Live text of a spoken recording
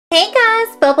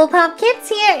Bubble Pop Kids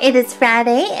here. It is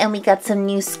Friday and we got some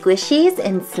new squishies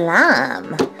and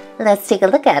slime. Let's take a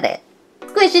look at it.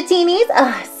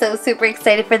 Squishy-teenies, so super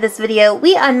excited for this video.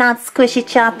 We are not squishy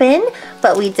chopping,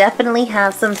 but we definitely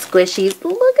have some squishies.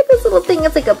 Look at this little thing.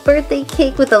 It's like a birthday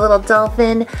cake with a little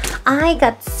dolphin. I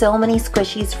got so many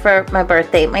squishies for my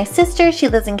birthday. My sister, she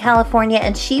lives in California,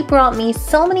 and she brought me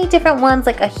so many different ones,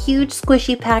 like a huge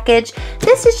squishy package.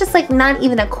 This is just like not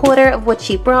even a quarter of what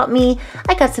she brought me.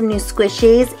 I got some new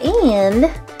squishies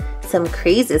and some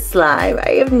crazy slime.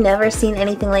 I have never seen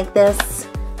anything like this.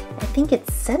 I think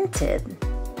it's scented.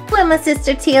 When my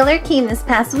sister Taylor came this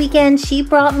past weekend, she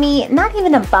brought me not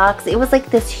even a box. It was like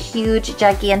this huge,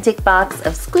 gigantic box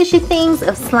of squishy things,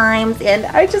 of slimes, and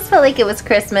I just felt like it was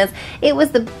Christmas. It was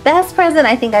the best present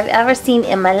I think I've ever seen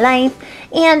in my life.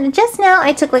 And just now,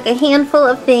 I took like a handful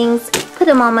of things, put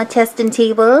them on my testing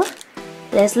table.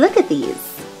 Let's look at these.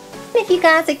 If you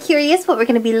guys are curious what we're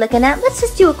going to be looking at, let's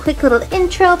just do a quick little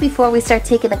intro before we start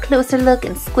taking a closer look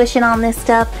and squishing on this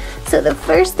stuff. So the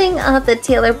first thing that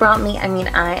Taylor brought me, I mean,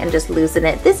 I am just losing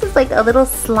it. This is like a little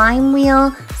slime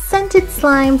wheel, scented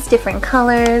slimes, different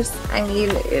colors. I mean,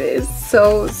 it is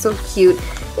so cute.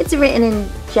 It's written in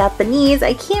Japanese.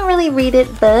 I can't really read it,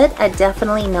 but I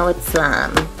definitely know it's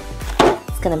slime.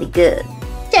 It's going to be good.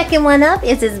 Second one up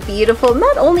is this beautiful,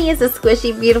 not only is the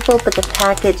squishy beautiful, but the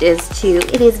package is too.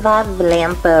 It is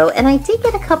Lampo, and I did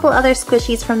get a couple other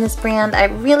squishies from this brand. I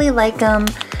really like them.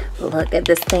 Look at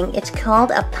this thing. It's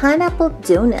called a pineapple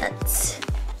donut.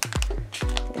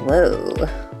 Whoa.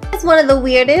 It's one of the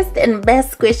weirdest and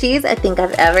best squishies I think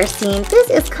I've ever seen. This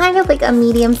is kind of like a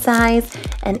medium size,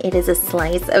 and it is a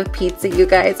slice of pizza, you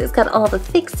guys. It's got all the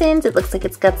fixins. It looks like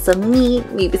it's got some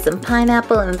meat, maybe some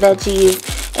pineapple and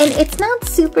veggies. And it's not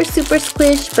super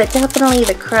squish, but definitely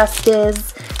the crust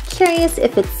is. Curious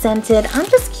if it's scented. I'm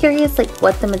just curious like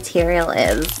what the material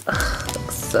is. Ugh, it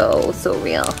looks so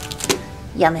real.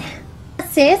 Yummy.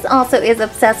 Sis also is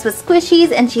obsessed with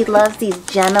squishies, and she loves these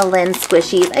Jenna-Lynn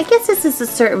squishies. I guess this is a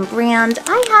certain brand.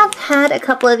 I have had a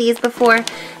couple of these before,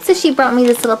 so she brought me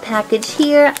this little package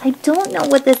here. I don't know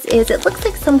what this is. It looks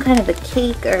like some kind of a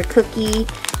cake or a cookie,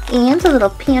 and a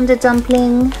little panda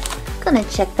dumpling. Gonna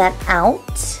check that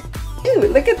out. Ooh,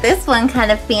 look at this one,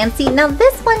 kind of fancy. Now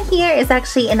this one here is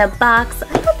actually in a box.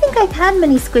 I don't think I've had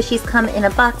many squishies come in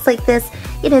a box like this.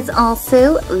 It is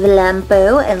also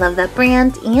Lampo. I love that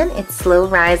brand, and it's slow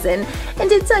rising. And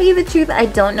to tell you the truth, I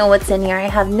don't know what's in here. I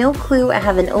have no clue. I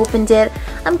haven't opened it.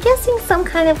 I'm guessing some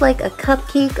kind of like a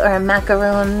cupcake or a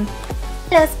macaron.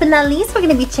 Last but not least, we're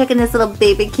going to be checking this little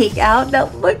baby cake out. Now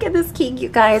look at this cake, you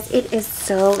guys. It is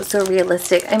so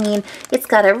realistic. I mean, it's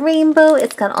got a rainbow.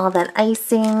 It's got all that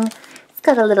icing. It's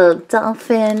got a little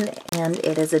dolphin, and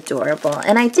it is adorable.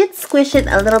 And I did squish it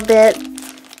a little bit.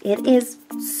 It is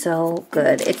so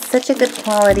good. It's such a good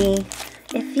quality.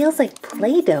 It feels like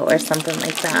Play-Doh or something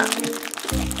like that.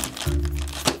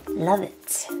 Love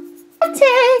it.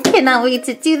 Cannot wait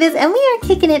to do this, and we are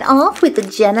kicking it off with the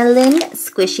Jenna-Lynn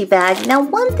squishy bag. Now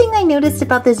one thing I noticed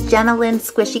about this Jenna-Lynn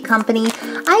squishy company,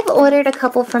 I've ordered a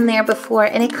couple from there before,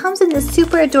 and it comes in this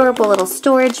super adorable little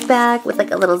storage bag with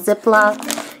like a little Ziploc,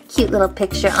 cute little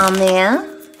picture on there.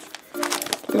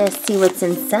 Let's see what's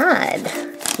inside.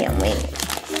 Can't wait.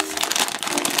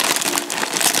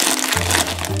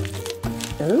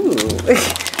 Ooh,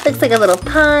 looks like a little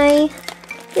pie,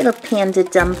 little panda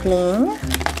dumpling.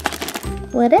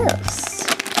 What else?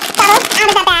 Bubbles, out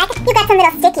of the bag, you got some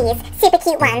little stickies. Super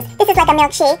cute ones. This is like a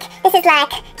milkshake. This is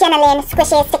like Jenna-Lynn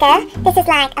squishy sticker. This is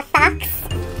like a fox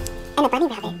and a bunny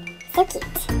rabbit. So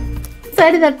cute.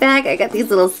 Inside of that bag, I got these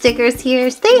little stickers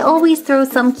here. They always throw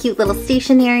some cute little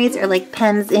stationaries or like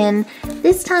pens in.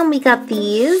 This time we got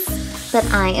these, but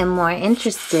I am more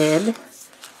interested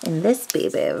in this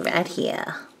baby right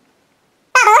here.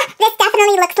 Bubble, this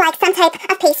definitely looks like some type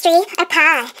of pastry or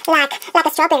pie, like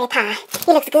a strawberry pie. It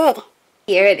looks good.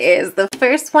 Here it is, the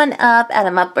first one up out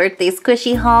of my birthday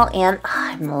squishy haul, and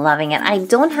I'm loving it. I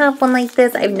don't have one like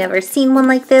this. I've never seen one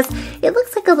like this. It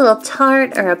looks like a little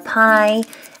tart or a pie,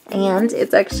 and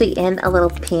it's actually in a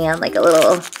little pan, like a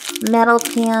little metal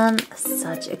pan.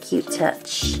 Such a cute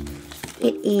touch.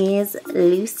 It is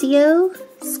Lucio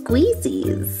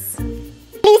Squeezies.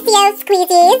 Lucio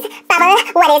Squeezies. Bubble,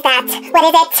 what is that? What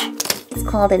is it? It's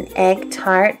called an egg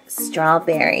tart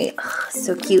strawberry. Oh,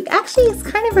 so cute. Actually, it's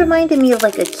kind of reminding me of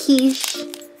like a quiche.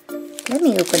 Let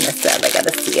me open this up. I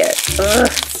gotta see it.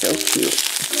 Ugh, so cute.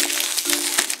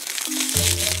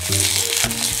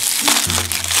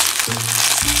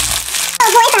 Oh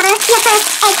boy, Bubble, your first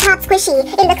egg tart squishy.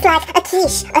 It looks like a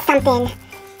quiche or something.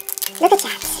 Look at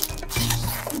that.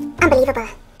 Unbelievable.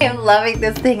 I'm loving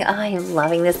this thing. I am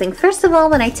loving this thing. First of all,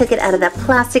 when I took it out of that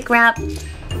plastic wrap,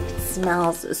 it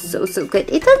smells so good.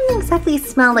 It doesn't exactly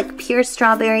smell like pure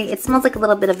strawberry. It smells like a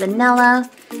little bit of vanilla.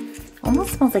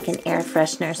 Almost smells like an air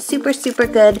freshener. Super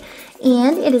good.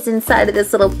 And it is inside of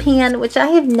this little pan, which I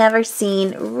have never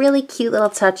seen. Really cute little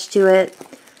touch to it.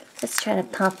 Let's try to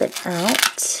pop it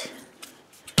out.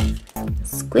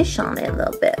 Squish on it a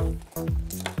little bit.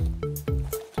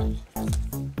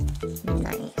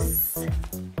 Nice.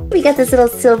 We got this little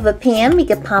silver pan we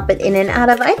could pop it in and out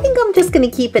of. I think I'm just going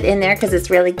to keep it in there because it's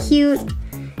really cute.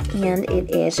 And it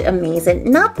is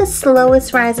amazing. Not the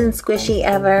slowest rising squishy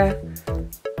ever,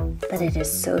 but it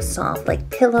is so soft, like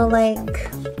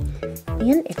pillow-like.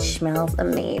 And it smells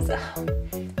amazing.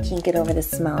 Can't get over the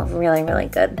smell. Really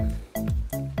good.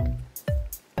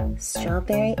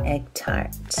 Strawberry egg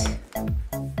tart.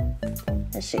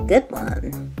 That's a good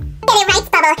one. Get it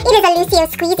right, Bubble. It is a Lucio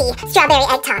Squeezy strawberry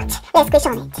egg tart. Let's squish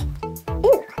on it.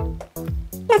 Ooh,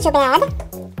 not so bad.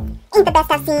 Ain't the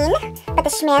best I've seen, but the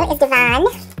smell is divine.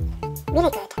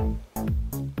 Really good.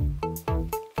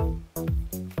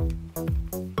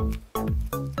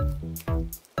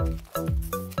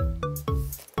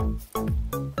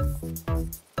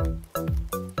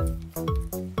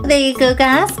 There you go,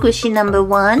 guys. Squishy number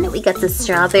 1. We got the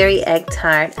strawberry egg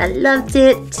tart. I loved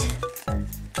it.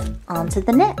 On to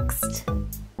the next.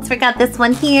 Forgot this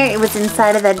one here. It was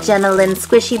inside of that Jenna Lynn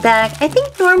squishy bag. I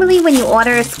think normally when you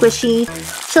order a squishy,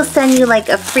 she'll send you like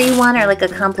a free one or like a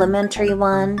complimentary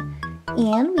one.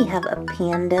 And we have a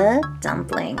panda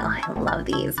dumpling. Oh, I love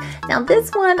these. Now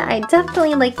this one, I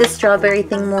definitely like the strawberry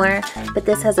thing more, but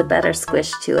this has a better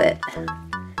squish to it.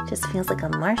 Just feels like a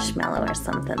marshmallow or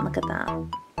something. Look at that.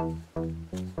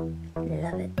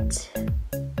 Love it.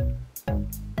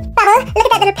 Bubble, look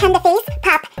at that little panda face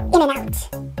pop in and out.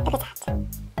 Look at that.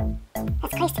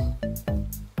 That's crazy.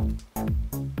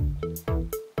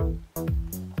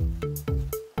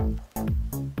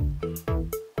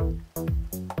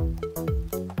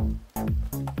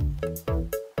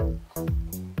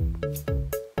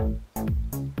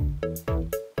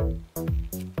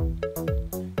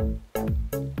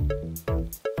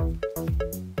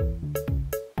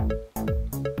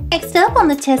 Next up on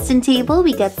the testing table,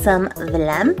 we got some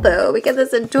Vlampo. We got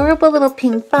this adorable little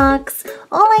pink box.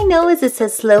 All I know is it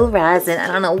says slow rising. I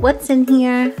don't know what's in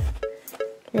here.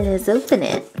 Let's open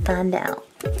it, find out.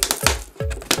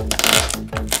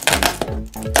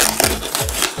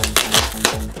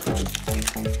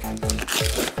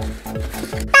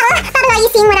 Bubble, are you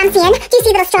seeing what I'm seeing? Do you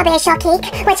see the strawberry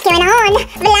shortcake? What's going on?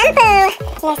 Vlampo!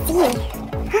 Let's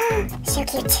see. So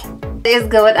cute. What is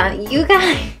going on, you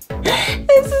guys?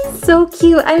 This is so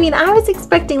cute. I mean, I was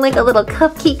expecting like a little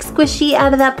cupcake squishy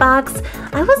out of that box.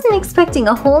 I wasn't expecting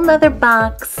a whole nother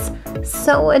box.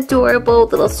 So adorable,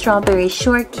 little strawberry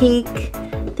shortcake.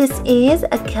 This is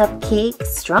a cupcake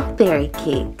strawberry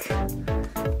cake.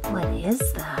 What is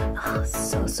that? Oh,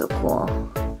 so cool.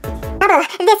 Bubble,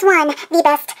 this won the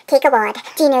best cake award.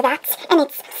 Do you know that? And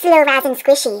it's slow rising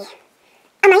squishy.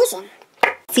 Amazing.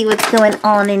 See what's going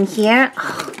on in here.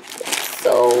 Oh,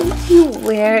 so cute.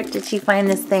 Where did she find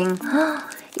this thing?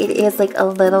 It is like a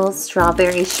little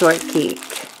strawberry shortcake.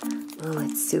 Oh,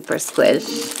 it's super squish.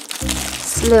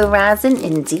 Slow rising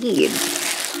indeed.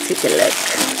 Take a look.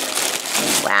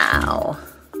 Wow.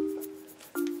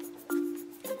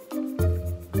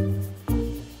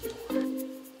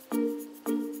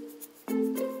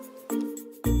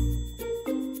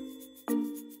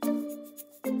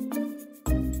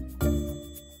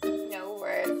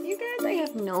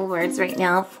 No words right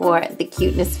now for the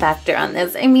cuteness factor on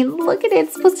this. I mean, look at it.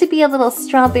 It's supposed to be a little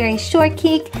strawberry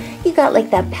shortcake. You got like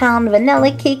that pound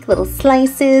vanilla cake, little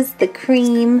slices, the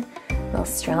cream, little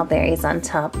strawberries on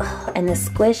top. Oh, and the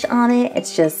squish on it,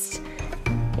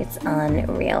 it's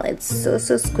unreal. It's so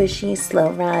squishy,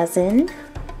 slow rising.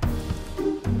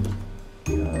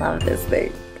 Love this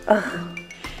thing. Oh,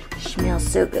 smells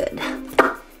so good.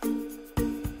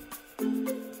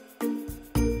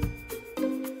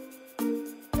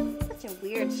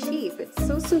 Weird shape.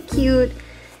 It's so cute,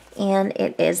 and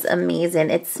it is amazing.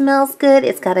 It smells good.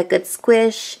 It's got a good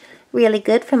squish, really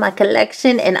good for my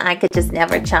collection, and I could just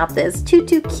never chop this. Too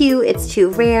cute. It's too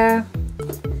rare.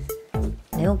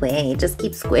 No way. Just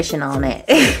keep squishing on it.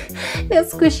 No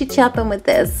squishy chopping with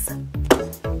this.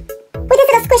 With this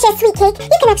little squishy sweet cake,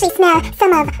 you can actually smell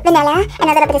some of vanilla and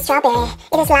a little bit of strawberry.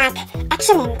 It is like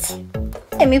excellent.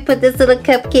 Let me put this little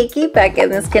cupcakey back in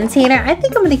this container. I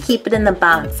think I'm going to keep it in the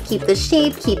box. Keep the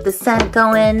shape, keep the scent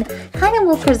going. Kind of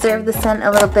will preserve the scent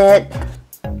a little bit.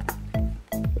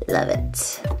 Love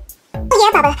it.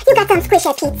 Oh yeah, Bubba, you got some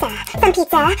squishy pizza. Some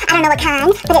pizza, I don't know what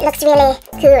kind, but it looks really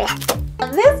cool.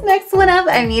 This next one up,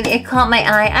 I mean, it caught my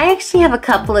eye. I actually have a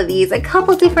couple of these, a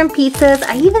couple different pizzas.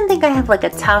 I even think I have like a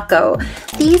taco.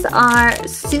 These are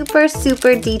super,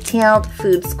 super detailed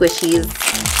food squishies.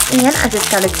 And I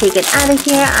just gotta take it out of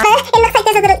here. It looks like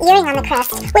there's a little earring on the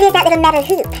crust. What is that little metal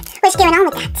hoop? What's going on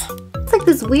with that? It's like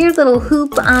this weird little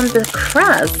hoop on the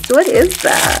crust. What is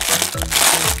that?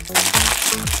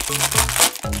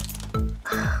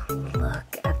 Oh,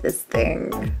 look at this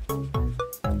thing.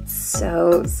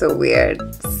 So weird.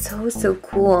 So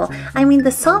cool. I mean,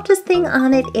 the softest thing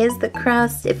on it is the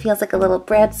crust. It feels like a little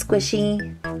bread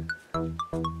squishy.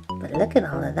 But look at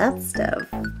all of that stuff.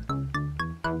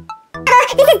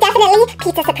 This is definitely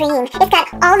Pizza Supreme. It's got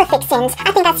all the fixings.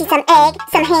 I think I see some egg,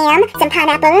 some ham, some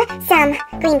pineapple, some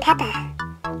green pepper.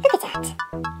 Look at that.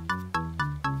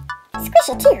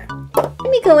 Squishy too. Let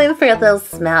me go in for a little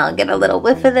smell, get a little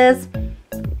whiff of this.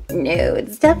 No,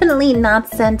 it's definitely not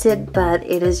scented, but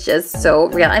it is just so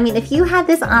real. I mean, if you had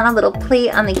this on a little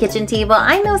plate on the kitchen table,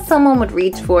 I know someone would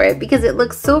reach for it because it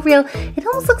looks so real. It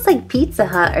almost looks like Pizza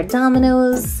Hut or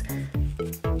Domino's.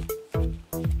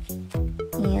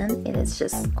 And it is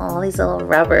just all these little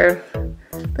rubber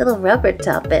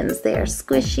toppings. They are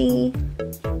squishy.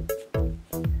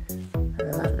 I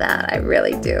love that, I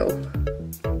really do.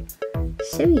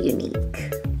 So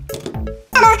unique.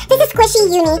 This is squishy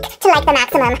unique to like the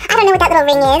maximum. I don't know what that little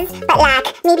ring is, but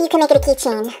like, maybe you can make it a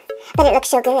keychain. But it looks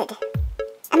so good.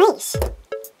 Amazing.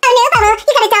 Oh no, Bubble,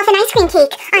 you got a dolphin ice cream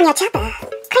cake on your chopper.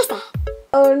 Crazy.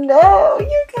 Oh no,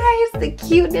 you guys, the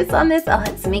cuteness on this, oh,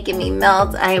 it's making me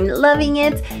melt. I am loving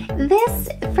it. This,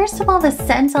 first of all, the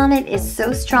scent on it is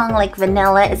so strong, like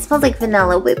vanilla. It smells like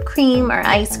vanilla whipped cream or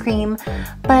ice cream,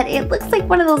 but it looks like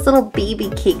one of those little baby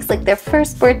cakes, like their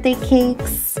first birthday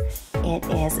cakes. It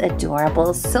is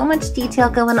adorable. So much detail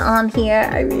going on here.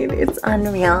 I mean, it's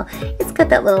unreal. It's got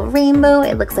that little rainbow.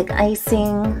 It looks like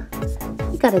icing.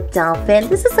 You got a dolphin.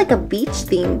 This is like a beach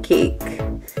themed cake.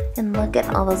 And look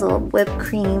at all those little whipped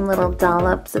cream, little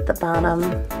dollops at the bottom.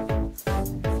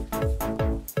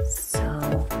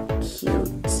 So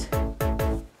cute.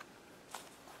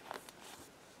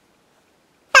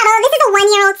 Bubble, this is a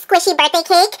 1-year-old squishy birthday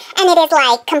cake, and it is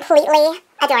like completely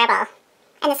adorable.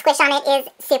 And the squish on it is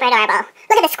super adorable.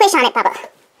 Look at the squish on it, Bubble.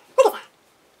 Look at that.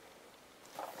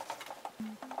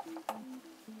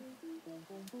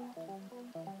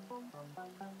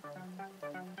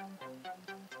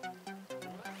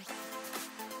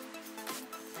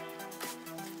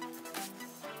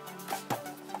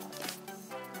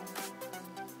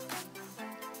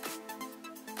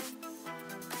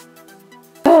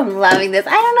 I'm loving this.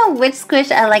 I don't know which squish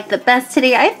I like the best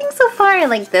today. I think so far I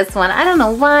like this one. I don't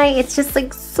know why. It's just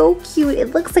like so cute.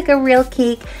 It looks like a real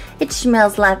cake. It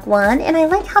smells like one. And I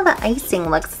like how the icing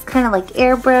looks. It's kind of like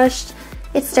airbrushed.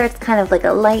 It starts kind of like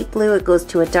a light blue. It goes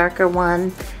to a darker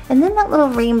one. And then that little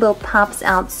rainbow pops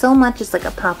out so much. It's like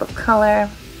a pop of color.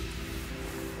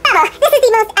 Bubble, this is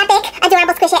the most epic,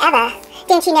 adorable squishy ever.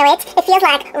 Don't you know it? It feels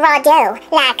like raw dough.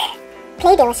 Like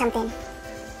Play-Doh or something.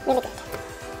 Really good.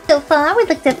 So far, we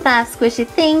looked at 5 squishy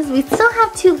things. We still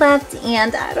have 2 left,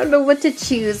 and I don't know what to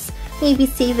choose. Maybe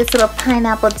save this little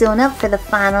pineapple donut for the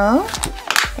final.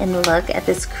 And look at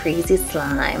this crazy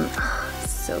slime. Oh,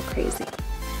 so crazy. Bubble,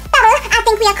 I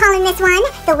think we are calling this one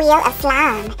the Wheel of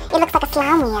Slime. It looks like a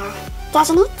slime wheel,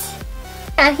 doesn't it?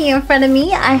 Out here in front of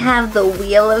me, I have the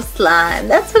Wheel of Slime.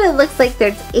 That's what it looks like.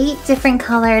 There's 8 different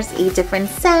colors, 8 different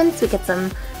scents. We get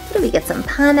some... What do we get? Some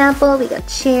pineapple, we got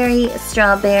cherry,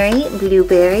 strawberry,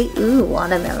 blueberry, ooh,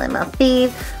 watermelon, my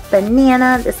fave,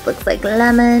 banana, this looks like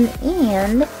lemon,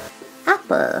 and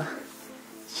apple.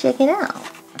 Check it out.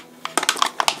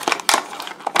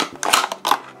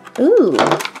 Ooh.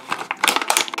 Bubble,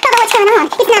 what's going on?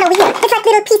 It's not a wheel. It's like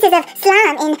little pieces of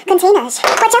slime in containers.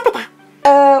 What's up with that?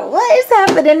 What is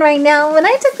happening right now? When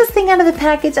I took this thing out of the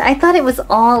package, I thought it was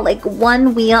all like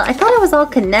one wheel. I thought it was all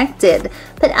connected,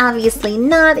 but obviously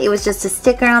not. It was just a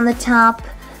sticker on the top.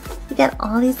 You got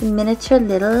all these miniature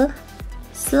little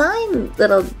slime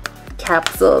little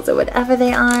capsules or whatever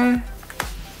they are.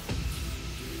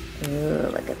 Ooh,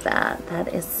 look at that.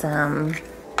 That is some,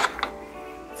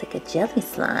 it's like a jelly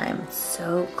slime. It's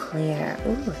so clear.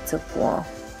 Ooh, it's so cool.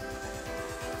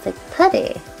 It's like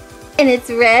putty. And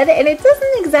it's red, and it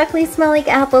doesn't exactly smell like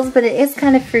apples, but it is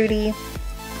kind of fruity.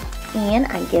 And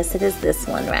I guess it is this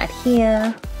one right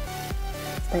here.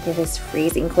 But it is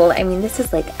freezing cold. I mean, this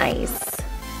is like ice.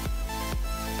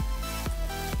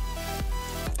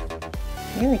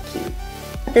 Really cute.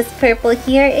 This purple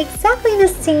here, exactly the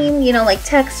same, you know, like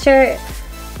texture.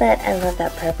 But I love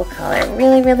that purple color.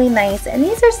 Really, really nice. And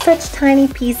these are such tiny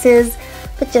pieces,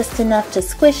 but just enough to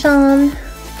squish on.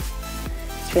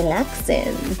 It's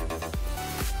relaxing.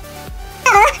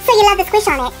 Oh, so you love the squish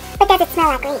on it, but does it smell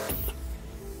like grapes?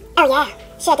 Oh yeah,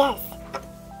 sure does.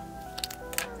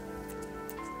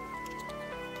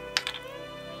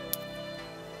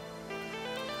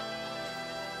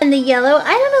 And the yellow,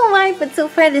 I don't know why, but so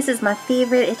far this is my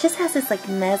favorite. It just has this like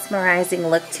mesmerizing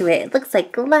look to it. It looks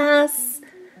like glass.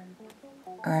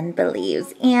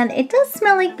 Unbelieves. And it does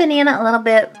smell like banana a little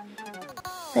bit,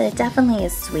 but it definitely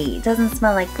is sweet. It doesn't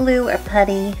smell like glue or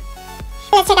putty.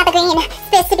 Let's check out the green.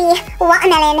 Supposed to be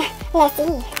watermelon. Let's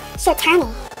see. So tiny.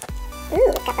 Ooh,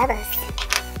 it's got bubbles.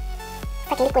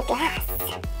 It's like liquid glass.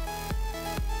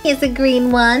 Here's the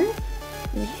green one.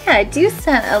 Yeah, I do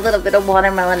scent a little bit of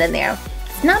watermelon in there.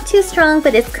 It's not too strong,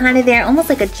 but it's kind of there, almost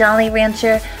like a Jolly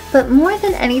Rancher. But more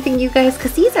than anything, you guys,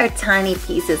 because these are tiny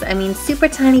pieces. I mean, super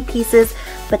tiny pieces,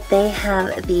 but they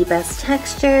have the best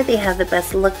texture. They have the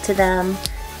best look to them.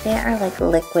 They are like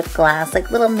liquid glass,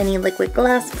 like little mini liquid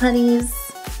glass putties.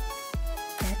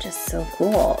 They're just so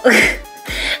cool.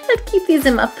 I'd keep these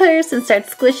in my purse and start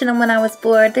squishing them when I was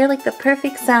bored. They're like the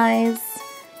perfect size.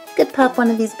 You could pop one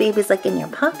of these babies like in your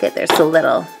pocket. They're so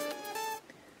little.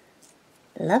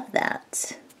 Love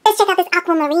that. Let's check out this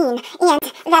aquamarine, and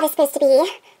that is supposed to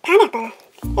be pineapple.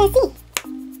 Let's see.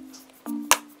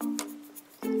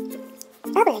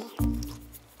 Bubbly.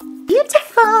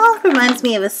 Beautiful! Reminds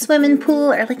me of a swimming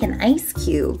pool or like an ice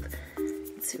cube.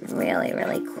 It's really,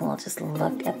 really cool. Just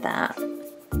look at that.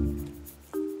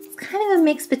 It's kind of a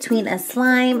mix between a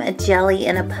slime, a jelly,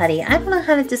 and a putty. I don't know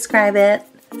how to describe it.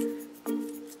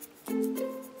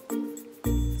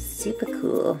 Super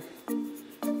cool.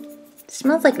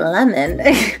 Smells like lemon.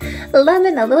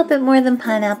 Lemon, a little bit more than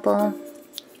pineapple.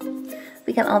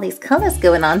 We got all these colors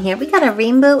going on here. We got a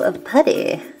rainbow of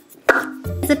putty.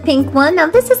 It's a pink one. Now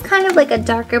this is kind of like a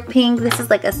darker pink. This is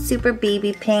like a super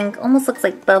baby pink. Almost looks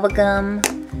like bubblegum.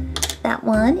 That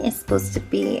one is supposed to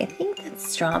be, I think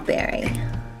that's strawberry.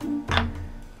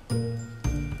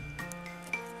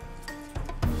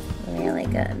 Really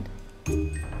good.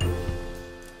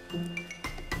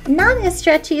 Not as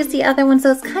stretchy as the other one,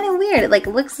 so it's kind of weird. It like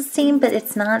looks the same, but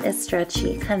it's not as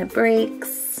stretchy. It kind of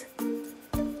breaks.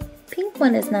 Pink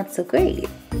one is not so great.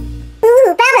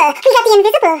 Ooh, Baba, we got the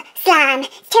invisible slime.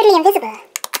 It's totally invisible.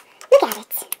 Look at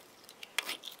it.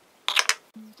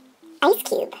 Ice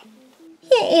cube.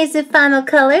 Here is the final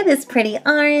color, this pretty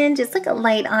orange. It's like a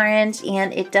light orange,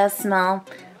 and it does smell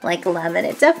like lemon.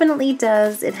 It definitely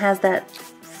does. It has that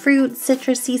fruit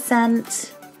citrusy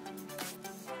scent.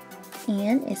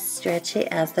 And is stretchy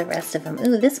as the rest of them.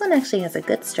 Ooh, this one actually has a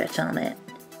good stretch on it.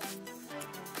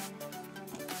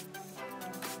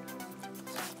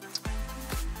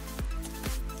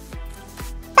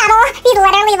 Bubble, these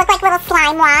literally look like little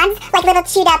slime wads, like little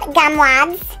chewed up gum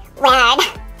wads. Weird.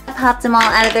 I popped them all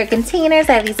out of their containers.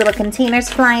 I have these little containers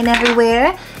flying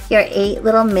everywhere. Your 8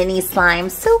 little mini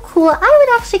slimes. So cool. I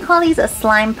would actually call these a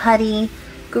slime putty.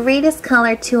 Greatest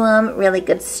color to them. Really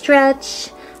good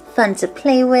stretch. Fun to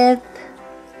play with.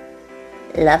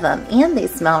 Love them, and they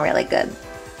smell really good.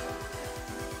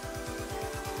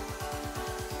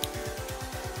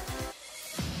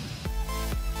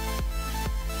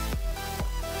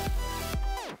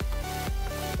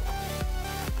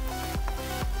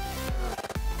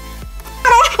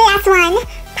 Last one,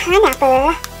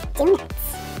 pineapple donuts.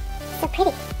 So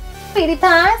pretty. Pretty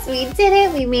pies, we did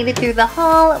it. We made it through the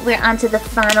haul. We're on to the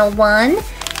final one.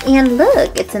 And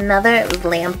look, it's another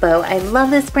Lampo. I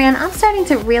love this brand. I'm starting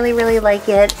to really, really like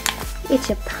it. It's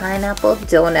a pineapple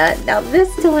donut. Now this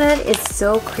donut is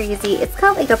so crazy. It's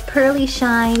got like a pearly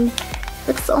shine.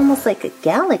 Looks almost like a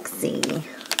galaxy.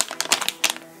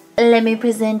 Let me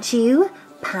present you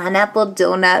pineapple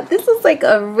donut. This is like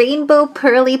a rainbow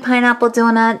pearly pineapple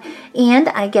donut. And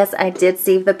I guess I did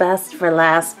save the best for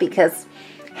last because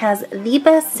it has the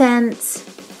best scent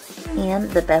and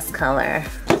the best color.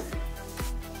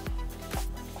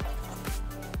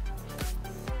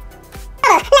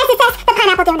 Let's assess the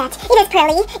pineapple donut. It is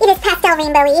pearly, it is pastel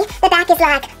rainbowy, the back is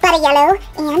like butter yellow,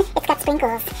 and it's got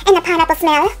sprinkles. And the pineapple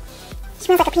smells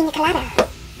like a pina colada.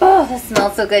 Oh, this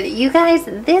smells so good. You guys,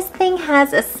 this thing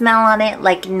has a smell on it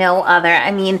like no other.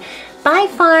 I mean, by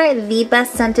far the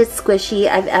best scented squishy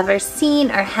I've ever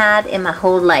seen or had in my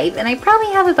whole life. And I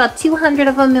probably have about 200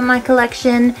 of them in my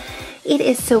collection. It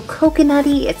is so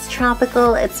coconutty, it's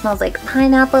tropical, it smells like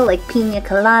pineapple, like pina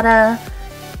colada.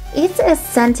 It's as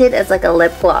scented as like a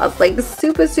lip gloss, like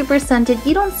super, super scented.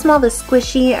 You don't smell the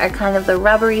squishy or kind of the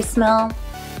rubbery smell.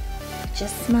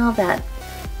 Just smell that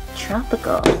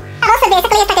tropical. Also,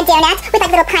 basically, it's like a donut with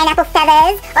like little pineapple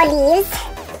feathers or leaves.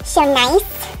 So nice.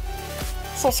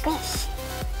 So squish.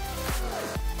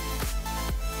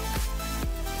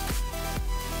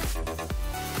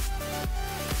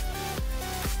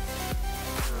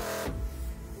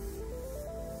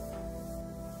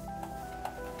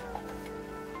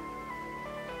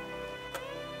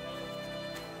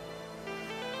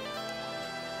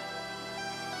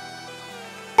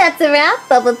 that's a wrap,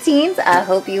 Bubble Teens. I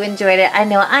hope you enjoyed it. I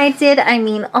know I did. I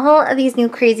mean, all of these new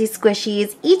crazy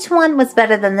squishies, each one was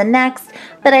better than the next,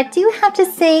 but I do have to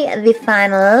say the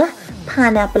final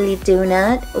pineapple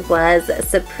donut was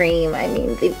supreme. I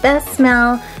mean, the best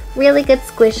smell, really good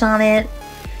squish on it.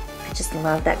 I just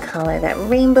love that color, that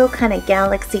rainbow kind of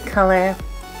galaxy color.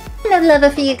 And I'd love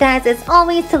it for you guys, as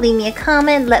always, to leave me a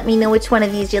comment. Let me know which one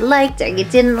of these you liked or you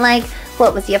didn't like.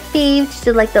 What was your fave? Did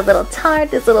you like the little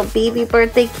tart, this little baby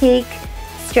birthday cake,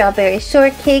 strawberry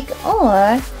shortcake,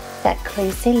 or that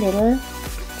crazy little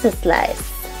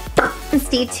slice? And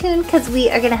stay tuned, because we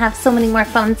are going to have so many more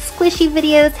fun squishy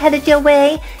videos headed your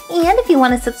way. And if you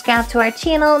want to subscribe to our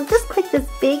channel, just click this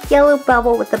big yellow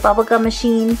bubble with the bubblegum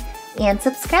machine and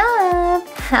subscribe.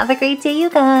 Have a great day,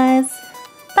 you guys.